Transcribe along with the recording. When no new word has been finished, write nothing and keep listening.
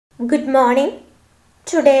Good morning.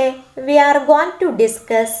 Today we are going to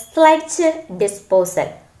discuss sludge disposal.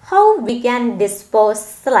 How we can dispose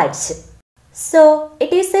sludge. So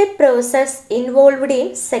it is a process involved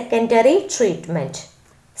in secondary treatment.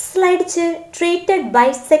 Sludge treated by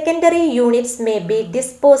secondary units may be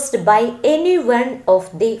disposed by any one of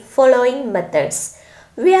the following methods.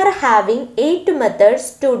 We are having 8 methods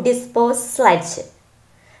to dispose sludge.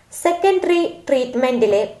 Secondary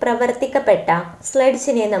ട്രീറ്റ്മെൻറ്റിൽ പ്രവർത്തിക്കപ്പെട്ട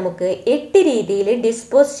സ്ലഡ്ജിനെ നമുക്ക് 8 രീതിയിൽ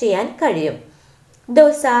dispose ചെയ്യാൻ കഴിയും.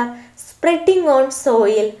 Those are spreading on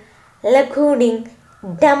soil, ലഗൂണിംഗ്,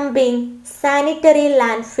 dumping, sanitary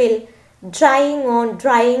landfill, drying on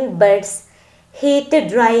drying beds, heat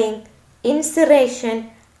drying, incineration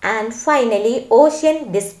and finally ocean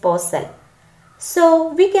disposal. So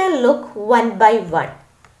we can look one by one.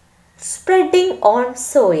 Spreading on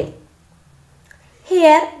soil.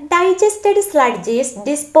 Here, digested sludge is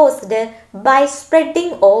disposed by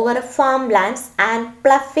spreading over farmlands and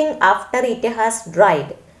ploughing after it has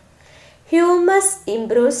dried. Humus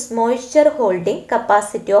improves moisture holding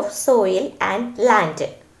capacity of soil and land.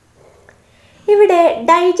 ഇവിടെ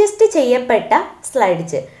digest ചെയ്യപ്പെട്ട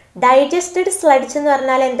sludge. Digested sludge എന്ന്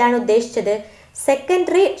പറഞ്ഞാൽ എന്താണ് ഉദ്ദേശിച്ചത്?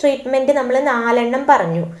 Secondary treatment നമ്മൾ 4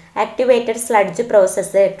 പറഞ്ഞു. Activated sludge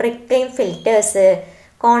process, trickling filters,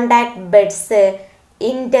 contact beds,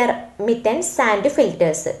 intermittent sand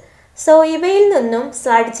filters. So ഇവയിൽ നിന്നും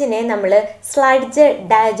സ്ലഡ്ജിനെ നമ്മൾ സ്ലഡ്ജ്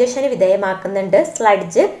ഡൈജഷന് വിധേയമാക്കുന്നുണ്ട്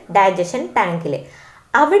സ്ലഡ്ജ് ഡൈജഷൻ ടാങ്കിൽ.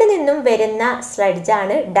 അവിടെ നിന്നും വരുന്ന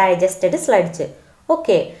സ്ലഡ്ജാണ് ഡൈജസ്റ്റഡ് സ്ലഡ്ജ്.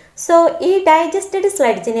 ഓക്കെ, സോ ഈ ഡൈജസ്റ്റഡ്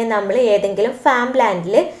സ്ലഡ്ജിനെ നമ്മൾ ഏതെങ്കിലും ഫാം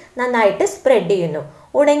ലാൻഡിൽ നന്നായിട്ട് സ്പ്രെഡ് ചെയ്യുന്നു.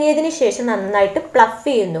 ഉണങ്ങിയതിന് ശേഷം നന്നായിട്ട് പ്ലഫ്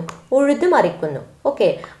ചെയ്യുന്നു, ഉഴുതുമറിക്കുന്നു. ഓക്കെ,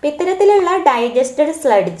 അപ്പം ഇത്തരത്തിലുള്ള digested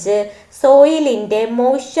sludge സോയിലിൻ്റെ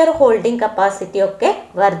moisture holding capacity ഒക്കെ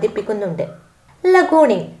വർദ്ധിപ്പിക്കുന്നുണ്ട്.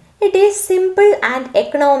 ലഗൂണിംഗ്. It is simple and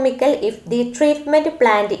economical if the treatment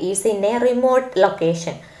plant is in A remote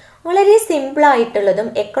location. വളരെ സിമ്പിളായിട്ടുള്ളതും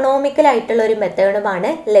എക്കണോമിക്കലായിട്ടുള്ള ഒരു മെത്തേഡുമാണ്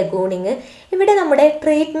ലഗൂണിങ്. ഇവിടെ നമ്മുടെ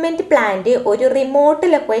ട്രീറ്റ്മെൻറ്റ് പ്ലാന്റ് ഒരു റിമോട്ട്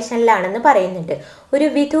ലൊക്കേഷനിലാണെന്ന് പറയുന്നുണ്ട്, ഒരു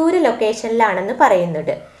വിദൂര ലൊക്കേഷനിലാണെന്ന്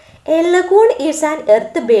പറയുന്നുണ്ട്. A lagoon is an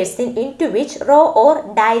earth basin in to which raw or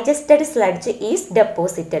digested sludge is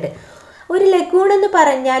deposited. ഒരു ലഗൂൺ എന്ന്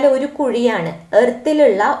പറഞ്ഞാൽ ഒരു കുഴിയാണ്,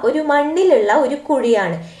 എർത്തിലുള്ള ഒരു മണ്ണിലുള്ള ഒരു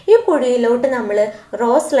കുഴിയാണ്. ഈ കുഴിയിലോട്ട് നമ്മൾ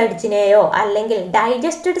റോ സ്ലഡ്ജിനെയോ അല്ലെങ്കിൽ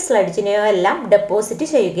ഡൈജസ്റ്റഡ് സ്ലഡ്ജിനെയോ എല്ലാം ഡെപ്പോസിറ്റ്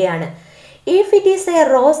ചെയ്യുകയാണ്. If it is A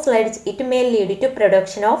raw sludge it may lead to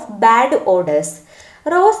production of bad orders.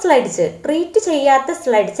 Raw sludge treat ചെയ്യാത്ത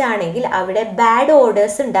സ്ലഡ്ജ് ആണെങ്കിൽ അവിടെ ബാഡ്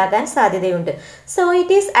ഓഡേഴ്സ് ഉണ്ടാകാൻ സാധ്യതയുണ്ട്. So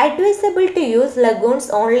it is advisable to use lagoons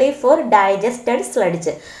only four digested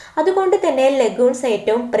sludge. അതുകൊണ്ട് തന്നെ lagoons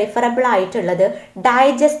ഏറ്റവും preferable ആയിട്ടുള്ളത്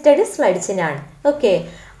digested സ്ലഡ്ജിനാണ്. Okay,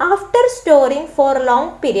 after storing for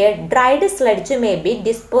long period dried sludge may be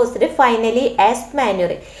disposed finally as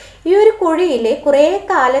manoeuvre. ഈ ഒരു കുഴിയിൽ കുറേ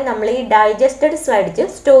കാലം നമ്മൾ ഈ ഡൈജസ്റ്റഡ്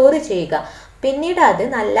സ്ലഡ്ജ് സ്റ്റോർ ചെയ്യുക, പിന്നീട് അത്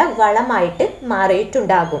നല്ല വളമായിട്ട്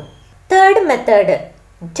മാറിയിട്ടുണ്ടാകും. Third method,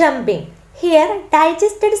 dumping. Here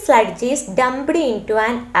digested sludge is dumped in to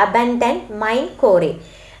an abundant mine quarry.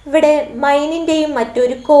 ഇവിടെ മൈനിൻ്റെയും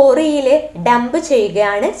മറ്റൊരു കോറിയിൽ ഡംപ്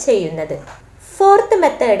ചെയ്യുകയാണ് ചെയ്യുന്നത്. Fourth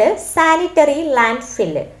method, sanitary land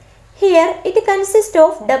fill. Here it consist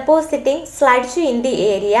of depositing sludge in the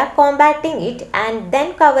area, compacting it and then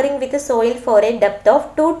covering with soil four A depth of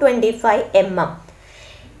 225 mm.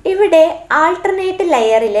 ഇവിടെ alternate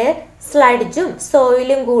ലെയറിൽ സ്ലഡ്ജും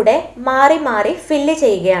സോയിലും കൂടെ മാറി മാറി fill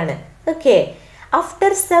ചെയ്യുകയാണ്. Okay,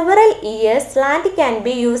 after several years land can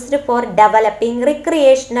be used for developing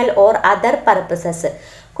recreational or other purposes.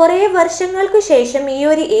 കുറേ വർഷങ്ങൾക്ക് ശേഷം ഈ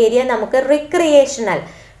ഒരു ഏരിയ നമുക്ക് റിക്രിയേഷണൽ,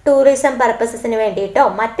 ടൂറിസം പർപ്പസസിന് വേണ്ടിയിട്ടോ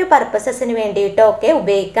മറ്റു പർപ്പസസിന് വേണ്ടിയിട്ടോ ഒക്കെ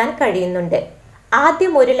ഉപയോഗിക്കാൻ കഴിയുന്നുണ്ട്.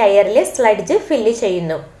 ആദ്യം ഒരു ലെയറിൽ സ്ലഡ്ജ് ഫില്ല്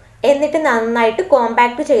ചെയ്യുന്നു, എന്നിട്ട് നന്നായിട്ട്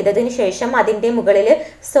കോമ്പാക്ട് ചെയ്തതിന് ശേഷം അതിൻ്റെ മുകളിൽ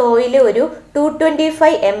സോയിൽ ഒരു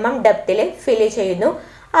 225 mm ഡെപ്തിൽ ഫില്ല് ചെയ്യുന്നു,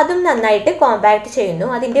 അതും നന്നായിട്ട് കോമ്പാക്ട് ചെയ്യുന്നു,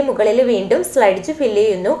 അതിൻ്റെ മുകളിൽ വീണ്ടും സ്ലഡ്ജ് ഫില്ല്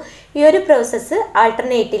ചെയ്യുന്നു. ഈ ഒരു പ്രോസസ്സ്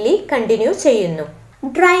ആൾട്ടർനേറ്റ്ലി കണ്ടിന്യൂ ചെയ്യുന്നു.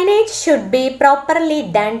 Drainage should be properly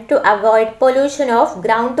done to avoid pollution of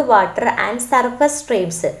ground water and surface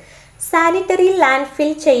streams. Sanitary land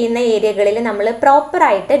ഫിൽ ചെയ്യുന്ന ഏരിയകളിൽ നമ്മൾ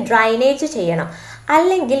പ്രോപ്പറായിട്ട് ഡ്രൈനേജ് ചെയ്യണം,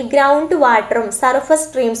 അല്ലെങ്കിൽ ഗ്രൗണ്ട് വാട്ടറും സർഫസ്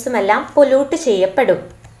സ്ട്രീംസും എല്ലാം പൊല്യൂട്ട് ചെയ്യപ്പെടും.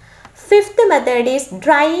 Fifth method is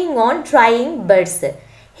drying on drying beds.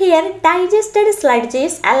 Here digested sludge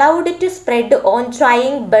is allowed to spread on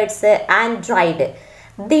drying beds and dried.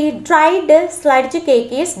 The dried sludge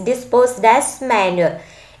cake is disposed as manure.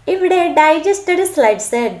 ഇവിടെ digested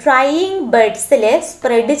സ്ലഡ്സ് drying ബെഡ്സിൽ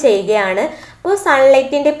spread ചെയ്യുകയാണ്. അപ്പോൾ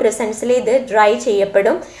സൺലൈറ്റിൻ്റെ പ്രസൻസിൽ ഇത് dry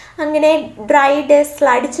ചെയ്യപ്പെടും. അങ്ങനെ dried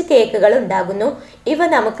sludge കേക്കുകൾ ഉണ്ടാകുന്നു. ഇവ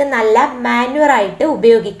നമുക്ക് നല്ല മാനുവറായിട്ട്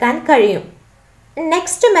ഉപയോഗിക്കാൻ കഴിയും.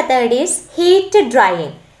 Next method is heat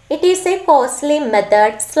drying. It is a costly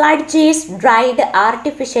method. Sludge is dried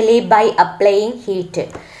artificially by applying heat.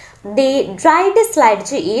 The dried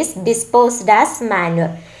sludge is disposed as manure.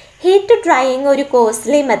 Heat drying ഒരു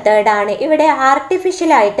കോസ്റ്റ്ലി മെത്തേഡാണ്. ഇവിടെ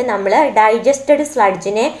ആർട്ടിഫിഷ്യലായിട്ട് നമ്മൾ ഡൈജസ്റ്റഡ്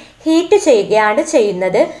സ്ലഡ്ജിനെ ഹീറ്റ് ചെയ്യുകയാണ്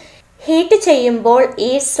ചെയ്യുന്നത്. ഹീറ്റ് ചെയ്യുമ്പോൾ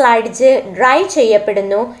ഈ സ്ലഡ്ജ് ഡ്രൈ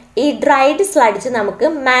ചെയ്യപ്പെടുന്നു. ഈ ഡ്രൈഡ് സ്ലഡ്ജ് നമുക്ക്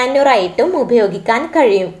മാനുവറായിട്ടും ഉപയോഗിക്കാൻ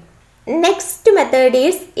കഴിയും. Next method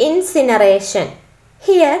is incineration.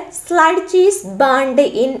 Here, sludge is burned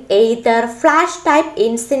in either flash type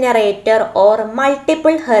incinerator or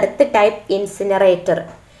multiple hearth type incinerator.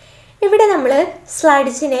 ഇവിടെ നമ്മൾ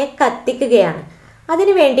സ്ലഡ്ജിനെ കത്തിക്കുകയാണ്.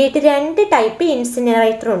 അതിന് വേണ്ടിയിട്ട് 2 ടൈപ്പ്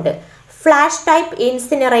ഇൻസിനറേറ്റർ ഉണ്ട്. Flash type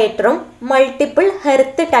ഇൻസിനറേറ്ററും multiple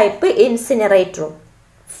ഹെർത്ത് type ഇൻസിനറേറ്ററും.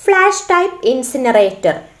 Flash type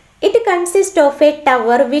incinerator. It consists of a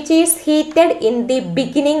tower which is heated in the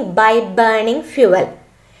beginning by burning fuel.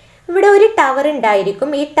 ഇവിടെ ഒരു tower ഉണ്ടായിരിക്കും.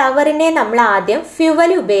 ഈ ടവറിനെ നമ്മൾ ആദ്യം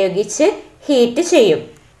ഫ്യുവൽ ഉപയോഗിച്ച് ഹീറ്റ് ചെയ്യും.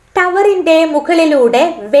 ടവറിൻ്റെ മുകളിലൂടെ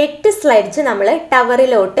വെറ്റ് സ്ലഡ്ജ് നമ്മൾ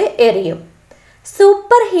ടവറിലോട്ട് എറിയും.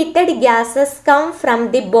 Super heated gases come from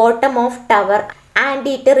the bottom of tower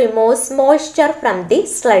and it removes moisture from the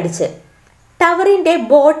sludge. ടവറിൻ്റെ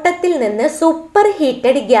ബോട്ടത്തിൽ നിന്ന് സൂപ്പർ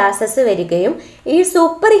ഹീറ്റഡ് ഗ്യാസസ് വരികയും ഈ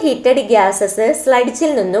സൂപ്പർ ഹീറ്റഡ് ഗ്യാസസ്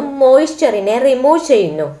സ്ലഡ്ജിൽ നിന്നും മോയ്സ്ചറിനെ റിമൂവ്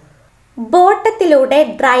ചെയ്യുന്നു. ബോട്ടത്തിലൂടെ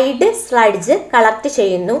ഡ്രൈഡ് സ്ലഡ്ജ് കളക്ട്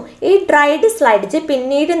ചെയ്യുന്നു. ഈ ഡ്രൈഡ് സ്ലഡ്ജ്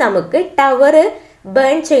പിന്നീട് നമുക്ക് ടവർ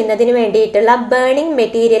ബേൺ ചെയ്യുന്നതിന് വേണ്ടിയിട്ടുള്ള ബേണിംഗ്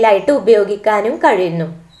മെറ്റീരിയലായിട്ട് ഉപയോഗിക്കാനും കഴിയുന്നു.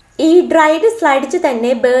 ഈ ഡ്രൈഡ് സ്ലഡ്ജ്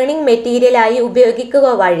തന്നെ ബേണിംഗ് മെറ്റീരിയലായി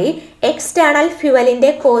ഉപയോഗിക്കുക വഴി എക്സ്റ്റേണൽ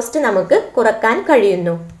ഫ്യുവലിൻ്റെ കോസ്റ്റ് നമുക്ക് കുറക്കാൻ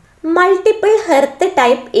കഴിയുന്നു. Multiple ഹെർത്ത്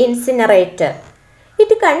type incinerator.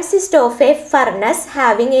 It consists of a furnace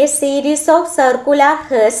having a series of circular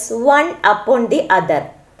hearths one upon the other.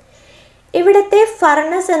 ഇവിടുത്തെ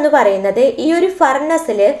ഫർണസ് എന്ന് പറയുന്നത് ഈ ഒരു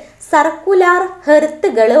ഫർണസിൽ സർക്കുലാർ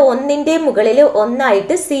ഹെർത്തുകൾ ഒന്നിൻ്റെ മുകളിൽ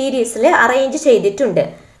ഒന്നായിട്ട് സീരീസിൽ അറേഞ്ച് ചെയ്തിട്ടുണ്ട്.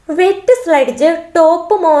 Wet sludge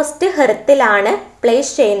top most ഹെർത്തിലാണ്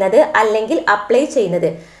place ചെയ്യുന്നത് അല്ലെങ്കിൽ അപ്ലൈ ചെയ്യുന്നത്.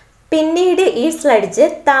 പിന്നീട് ഈ സ്ലഡ്ജ്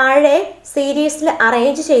താഴെ സീരീസിൽ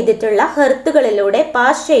അറേഞ്ച് ചെയ്തിട്ടുള്ള ഹെർത്തുകളിലൂടെ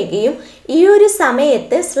പാസ് ചെയ്യുകയും ഈ ഒരു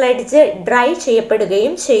സമയത്ത് സ്ലഡ്ജ് ഡ്രൈ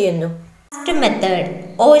ചെയ്യപ്പെടുകയും ചെയ്യുന്നു. Last method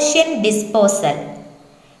ocean disposal.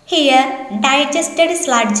 Here, digested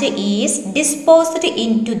sludge is disposed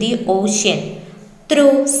into the ocean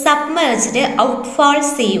through submerged outfall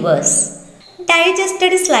sewers.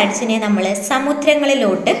 Digested സ്ലഡ്ജിനെ നമ്മൾ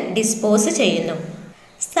സമുദ്രങ്ങളിലോട്ട് ഡിസ്പോസ് ചെയ്യുന്നു.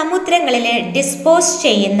 സമുദ്രങ്ങളിൽ ഡിസ്പോസ്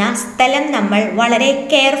ചെയ്യുന്ന സ്ഥലം നമ്മൾ വളരെ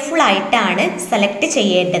കെയർഫുൾ ആയിട്ടാണ് സെലക്ട്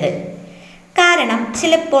ചെയ്യേണ്ടത്. കാരണം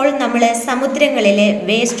ചിലപ്പോൾ നമ്മൾ സമുദ്രങ്ങളിൽ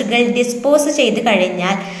വേസ്റ്റുകൾ ഡിസ്പോസ് ചെയ്ത്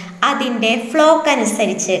കഴിഞ്ഞാൽ അതിൻ്റെ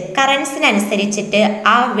ഫ്ലോക്കനുസരിച്ച് കറൻസിനനുസരിച്ചിട്ട്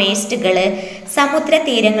ആ വേസ്റ്റുകൾ സമുദ്ര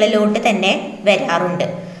തീരങ്ങളിലോട്ട് തന്നെ വരാറുണ്ട്.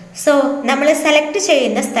 സോ നമ്മൾ സെലക്ട്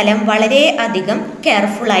ചെയ്യുന്ന സ്ഥലം വളരെ അധികം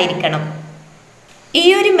കെയർഫുൾ ആയിരിക്കണം. ഈ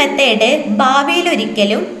ഒരു മെത്തേഡ് ഭാവിയിൽ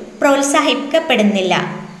ഒരിക്കലും പ്രോത്സാഹിപ്പിക്കപ്പെടുന്നില്ല.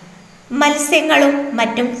 മത്സ്യങ്ങളും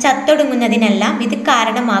മറ്റും ചത്തൊടുങ്ങുന്നതിനെല്ലാം ഇത്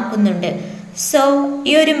കാരണമാക്കുന്നുണ്ട്. സോ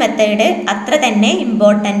ഈ ഒരു മെത്തേഡ് അത്ര തന്നെ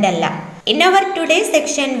ഇമ്പോർട്ടൻ്റ് അല്ല. In our today's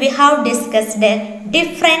section, we have discussed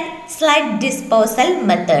different sludge disposal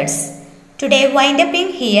methods. Today, wind up in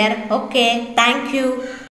here. Okay, thank you.